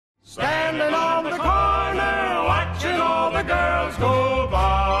standing on the corner, watching all the girls go by.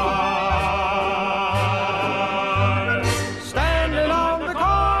 Standing on the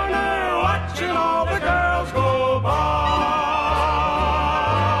corner, watching all the girls go by.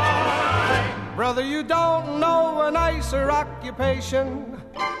 Brother, you don't know a nicer occupation.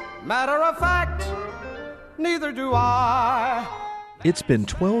 Matter of fact, neither do I. It's been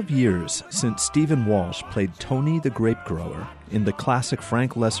 12 years since Stephen Walsh played Tony the Grape Grower in the classic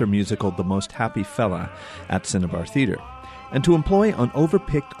Frank Loesser musical The Most Happy Fella at Cinnabar Theatre. And to employ an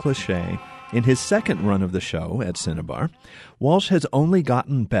overpicked cliché, in his second run of the show at Cinnabar, Walsh has only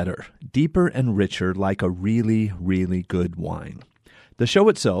gotten better, deeper and richer, like a really, really good wine. The show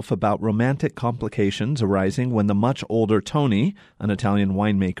itself about romantic complications arising when the much older Tony, an Italian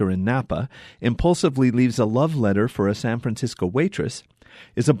winemaker in Napa, impulsively leaves a love letter for a San Francisco waitress,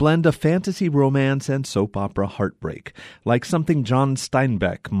 is a blend of fantasy romance and soap opera heartbreak, like something John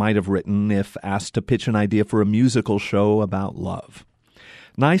Steinbeck might have written if asked to pitch an idea for a musical show about love.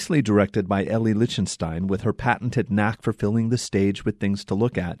 Nicely directed by Ellie Lichtenstein with her patented knack for filling the stage with things to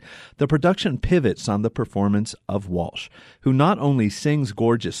look at, the production pivots on the performance of Walsh, who not only sings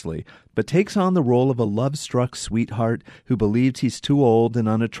gorgeously, but takes on the role of a love-struck sweetheart who believes he's too old and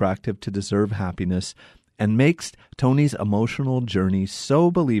unattractive to deserve happiness, and makes Tony's emotional journey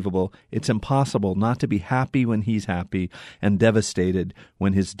so believable it's impossible not to be happy when he's happy and devastated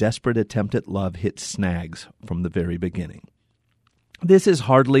when his desperate attempt at love hits snags from the very beginning. This is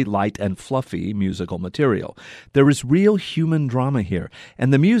hardly light and fluffy musical material. There is real human drama here,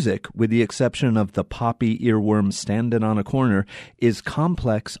 and the music, with the exception of the poppy earworm Standin' on a Corner, is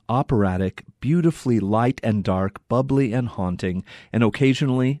complex, operatic, beautifully light and dark, bubbly and haunting, and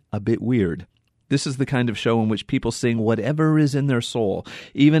occasionally a bit weird. This is the kind of show in which people sing whatever is in their soul,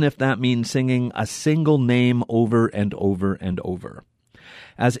 even if that means singing a single name over and over and over.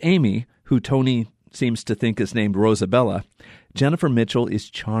 As Amy, who Tony seems to think is named Rosabella, Jennifer Mitchell is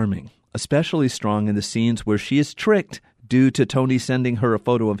charming, especially strong in the scenes where she is tricked, due to Tony sending her a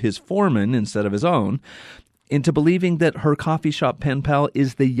photo of his foreman instead of his own, into believing that her coffee shop pen pal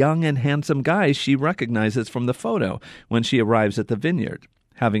is the young and handsome guy she recognizes from the photo when she arrives at the vineyard,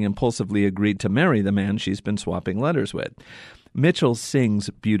 having impulsively agreed to marry the man she's been swapping letters with. Mitchell sings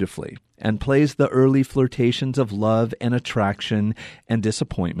beautifully and plays the early flirtations of love and attraction and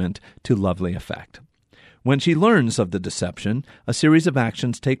disappointment to lovely effect. When she learns of the deception, a series of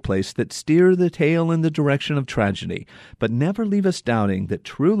actions take place that steer the tale in the direction of tragedy, but never leave us doubting that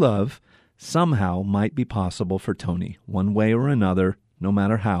true love somehow might be possible for Tony, one way or another, no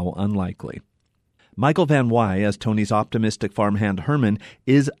matter how unlikely. Michael Van Wy, as Tony's optimistic farmhand Herman,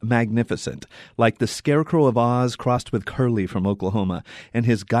 is magnificent, like the Scarecrow of Oz crossed with Curly from Oklahoma, and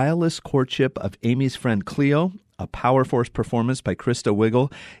his guileless courtship of Amy's friend Cleo, a power force performance by Krista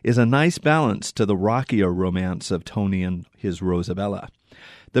Wiggle, is a nice balance to the rockier romance of Tony and his Rosabella.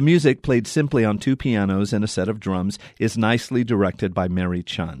 The music, played simply on two pianos and a set of drums, is nicely directed by Mary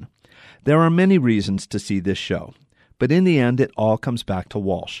Chun. There are many reasons to see this show, but in the end it all comes back to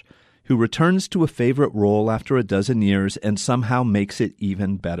Walsh, who returns to a favorite role after a dozen years and somehow makes it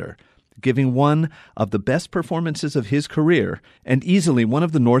even better, giving one of the best performances of his career and easily one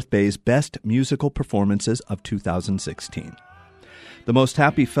of the North Bay's best musical performances of 2016. The Most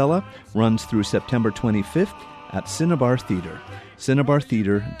Happy Fella runs through September 25th at Cinnabar Theatre,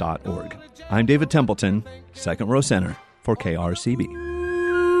 cinnabartheatre.org. I'm David Templeton, Second Row Center for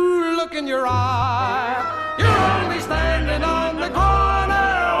KRCB. Look in your eye, you're